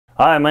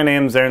Hi, my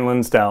name is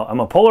Linsdau.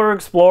 I'm a polar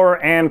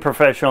explorer and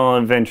professional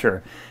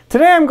adventurer.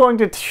 Today I'm going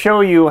to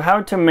show you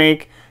how to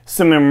make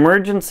some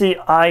emergency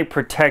eye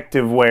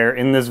protective wear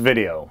in this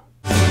video.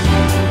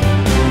 How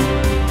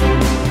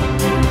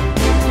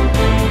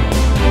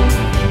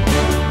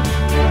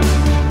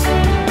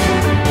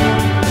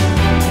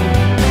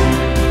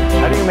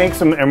do you make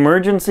some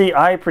emergency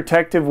eye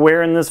protective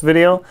wear in this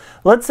video?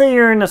 Let's say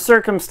you're in a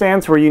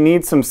circumstance where you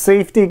need some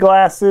safety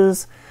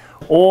glasses,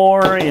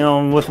 or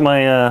with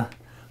my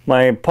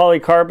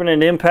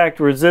polycarbonate impact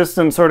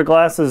resistant sort of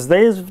glasses,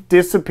 they've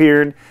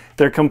disappeared,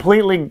 they're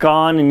completely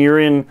gone, and you're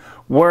in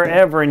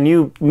wherever and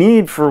you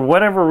need, for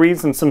whatever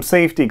reason, some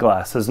safety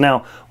glasses.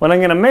 Now, what I'm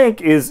going to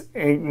make is,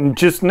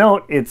 just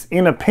note, it's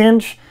in a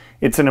pinch,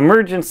 it's an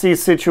emergency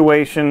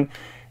situation,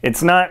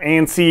 it's not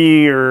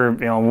ANSI or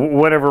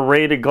whatever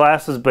rated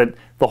glasses, but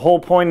the whole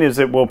point is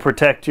it will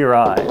protect your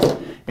eyes.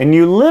 And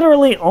you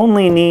literally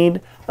only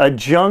need a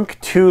junk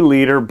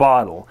 2-liter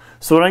bottle.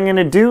 So what I'm going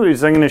to do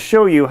is I'm going to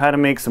show you how to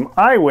make some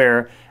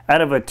eyewear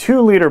out of a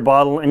 2-liter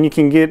bottle, and you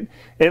can get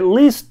at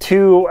least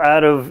 2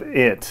 out of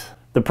it.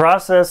 The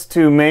process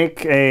to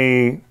make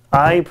a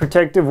eye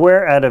protective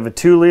wear out of a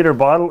 2-liter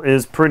bottle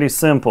is pretty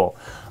simple.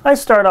 I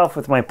start off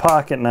with my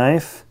pocket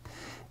knife,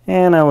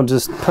 and I will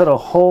just put a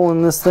hole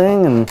in this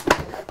thing and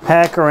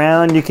hack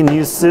around. You can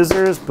use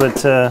scissors,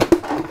 but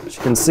as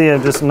you can see,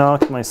 I've just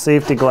knocked my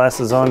safety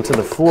glasses onto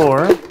the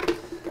floor.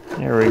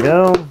 There we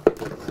go.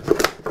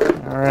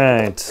 All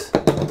right,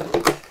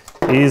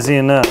 easy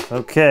enough.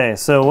 Okay,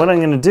 so what I'm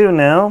going to do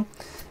now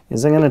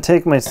is I'm going to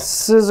take my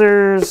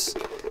scissors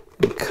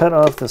and cut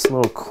off this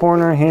little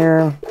corner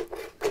here.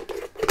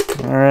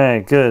 All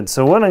right, good.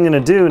 So what I'm going to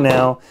do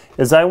now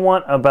is I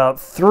want about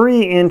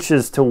 3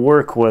 inches to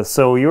work with.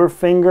 So your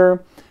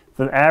finger,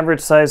 the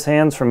average size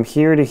hands from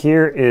here to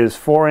here is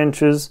 4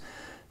 inches.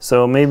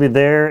 So maybe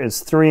there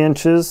is 3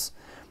 inches.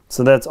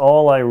 So that's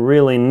all I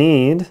really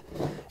need.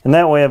 And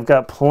that way I've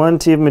got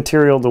plenty of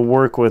material to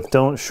work with.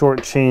 Don't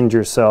shortchange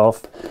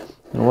yourself.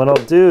 And what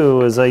I'll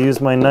do is I use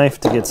my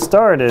knife to get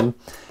started,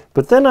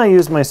 but then I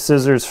use my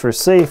scissors for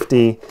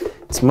safety.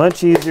 It's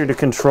much easier to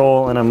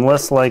control, and I'm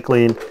less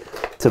likely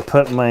to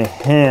put my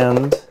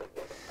hand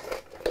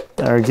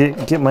or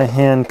get my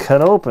hand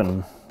cut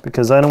open,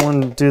 because I don't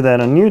want to do that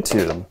on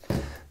YouTube.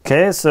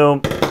 Okay,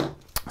 so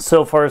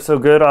far so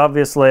good.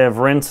 Obviously I've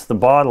rinsed the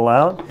bottle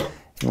out.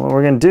 And what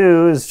we're going to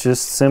do is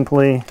just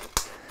simply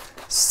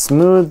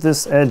smooth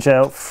this edge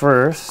out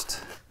first.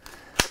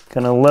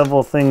 Gonna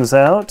level things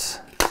out.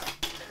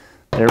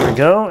 There we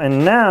go.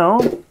 And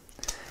now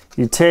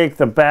you take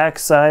the back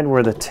side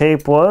where the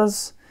tape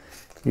was.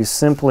 You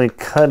simply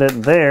cut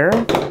it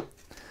there.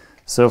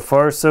 So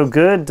far so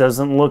good.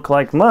 Doesn't look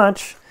like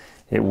much.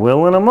 It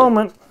will in a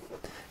moment.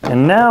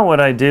 And now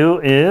what I do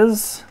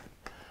is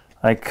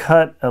I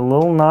cut a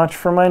little notch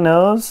for my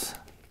nose.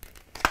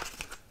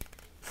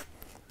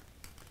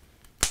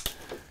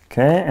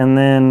 Okay, and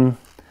then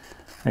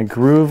I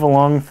groove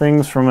along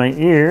things for my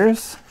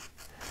ears.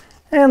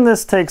 And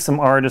this takes some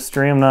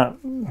artistry. I'm not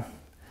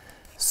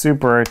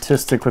super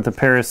artistic with a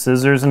pair of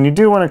scissors. And you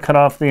do want to cut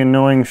off the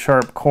annoying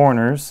sharp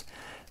corners.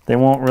 They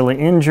won't really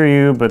injure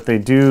you, but they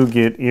do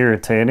get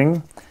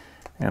irritating.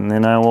 And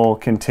then I will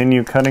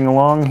continue cutting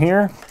along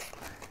here.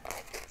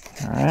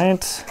 All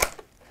right.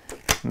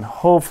 And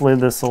hopefully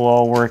this will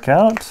all work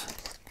out.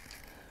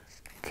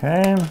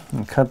 Okay,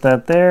 and cut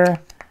that there.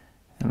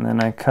 And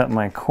then I cut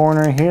my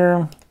corner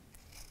here.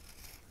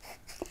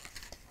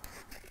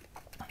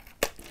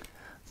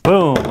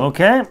 Boom,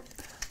 okay.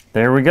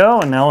 There we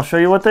go, and now I'll show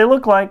you what they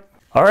look like.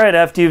 All right,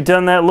 after you've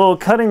done that little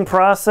cutting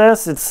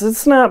process,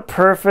 it's not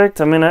perfect.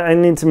 I mean, I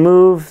need to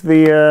move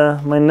the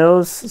my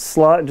nose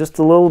slot just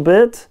a little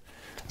bit.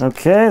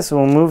 Okay, so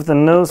we'll move the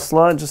nose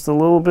slot just a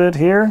little bit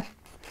here.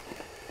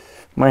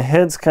 My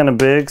head's kind of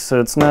big,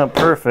 so it's not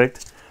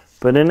perfect,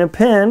 but in a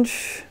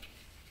pinch,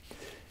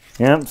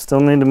 yep,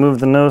 still need to move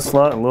the nose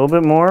slot a little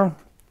bit more.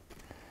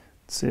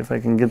 Let's see if I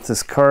can get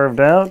this carved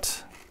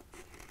out.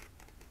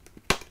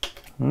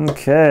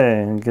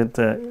 Okay, and get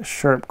that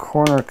sharp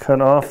corner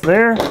cut off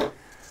there.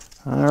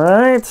 All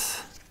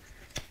right.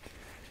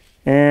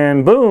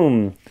 And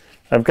boom,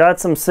 I've got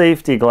some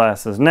safety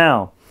glasses.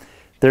 Now,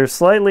 they're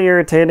slightly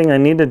irritating. I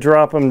need to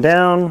drop them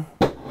down.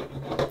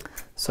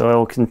 So I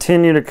will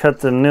continue to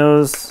cut the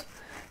nose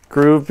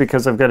groove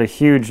because I've got a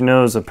huge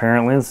nose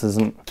apparently. This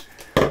isn't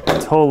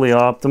totally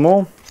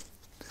optimal.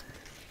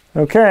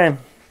 Okay,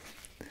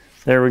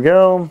 there we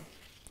go.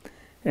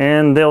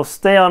 And they'll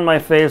stay on my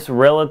face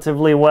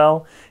relatively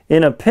well.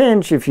 In a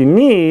pinch, if you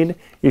need,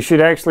 you should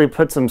actually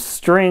put some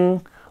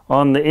string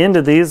on the end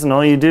of these, and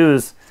all you do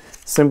is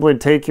simply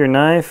take your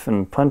knife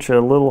and punch a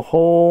little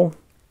hole,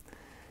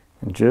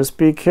 and just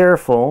be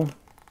careful.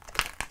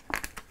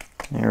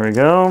 There we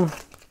go.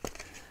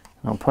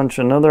 I'll punch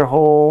another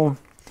hole.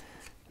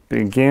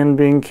 Again,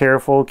 being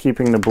careful,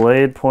 keeping the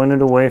blade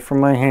pointed away from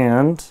my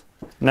hand.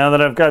 Now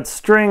that I've got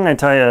string, I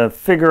tie a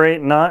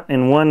figure-8 knot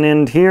in one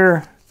end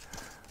here.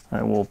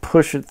 I will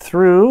push it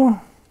through.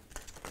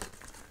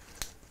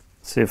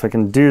 See if I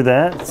can do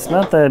that. It's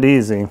not that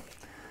easy.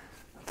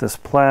 this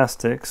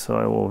plastic, so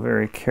I will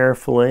very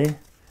carefully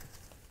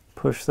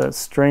push that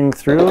string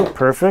through.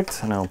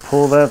 Perfect. And I'll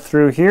pull that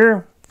through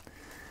here.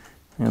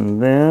 And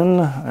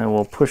then I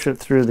will push it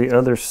through the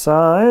other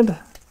side.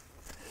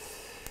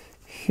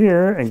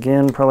 Here,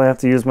 again, probably have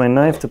to use my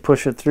knife to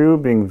push it through,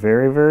 being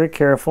very, very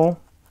careful.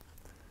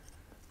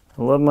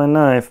 I love my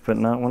knife, but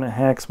not when it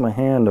hacks my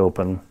hand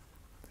open.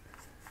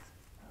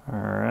 All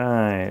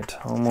right,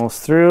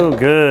 almost through.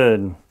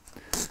 Good.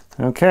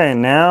 Okay,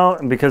 now,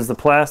 because the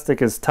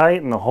plastic is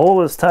tight and the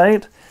hole is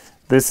tight,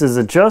 this is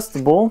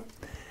adjustable.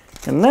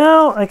 And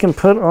now I can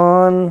put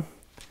on...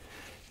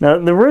 Now,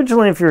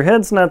 originally, if your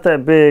head's not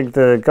that big,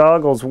 the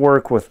goggles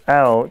work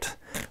without,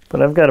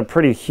 but I've got a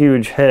pretty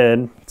huge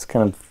head. It's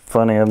kind of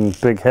funny, I'm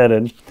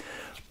big-headed.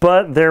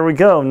 But there we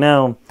go.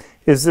 Now,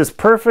 is this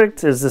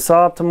perfect? Is this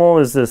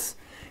optimal? Is this,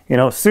 you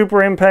know,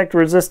 super impact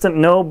resistant?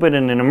 No, but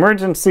in an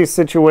emergency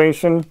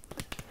situation,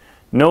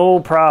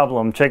 no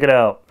problem. Check it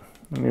out.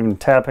 I'm even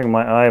tapping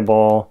my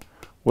eyeball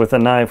with a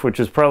knife, which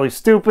is probably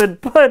stupid,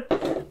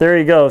 but there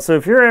you go. So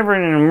if you're ever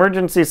in an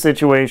emergency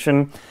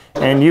situation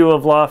and you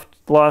have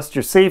lost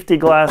your safety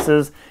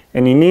glasses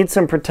and you need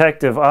some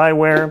protective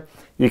eyewear,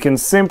 you can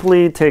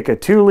simply take a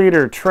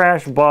 2-liter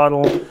trash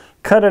bottle,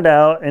 cut it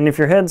out, and if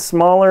your head's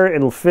smaller,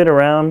 it'll fit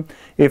around.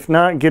 If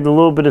not, get a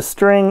little bit of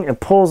string, it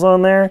pulls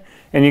on there,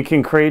 and you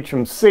can create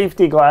some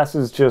safety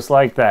glasses just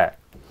like that.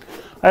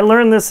 I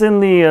learned this in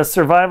the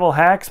Survival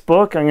Hacks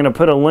book. I'm going to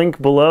put a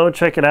link below.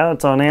 Check it out.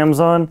 It's on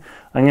Amazon.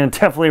 I'm going to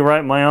definitely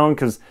write my own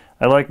because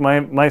I like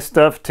my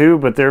stuff too,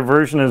 but their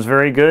version is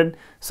very good.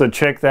 So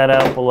check that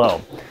out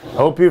below.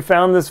 Hope you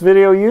found this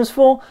video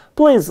useful.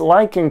 Please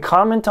like and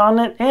comment on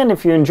it. And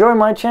if you enjoy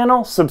my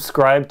channel,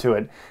 subscribe to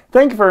it.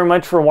 Thank you very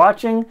much for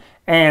watching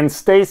and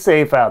stay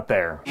safe out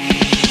there.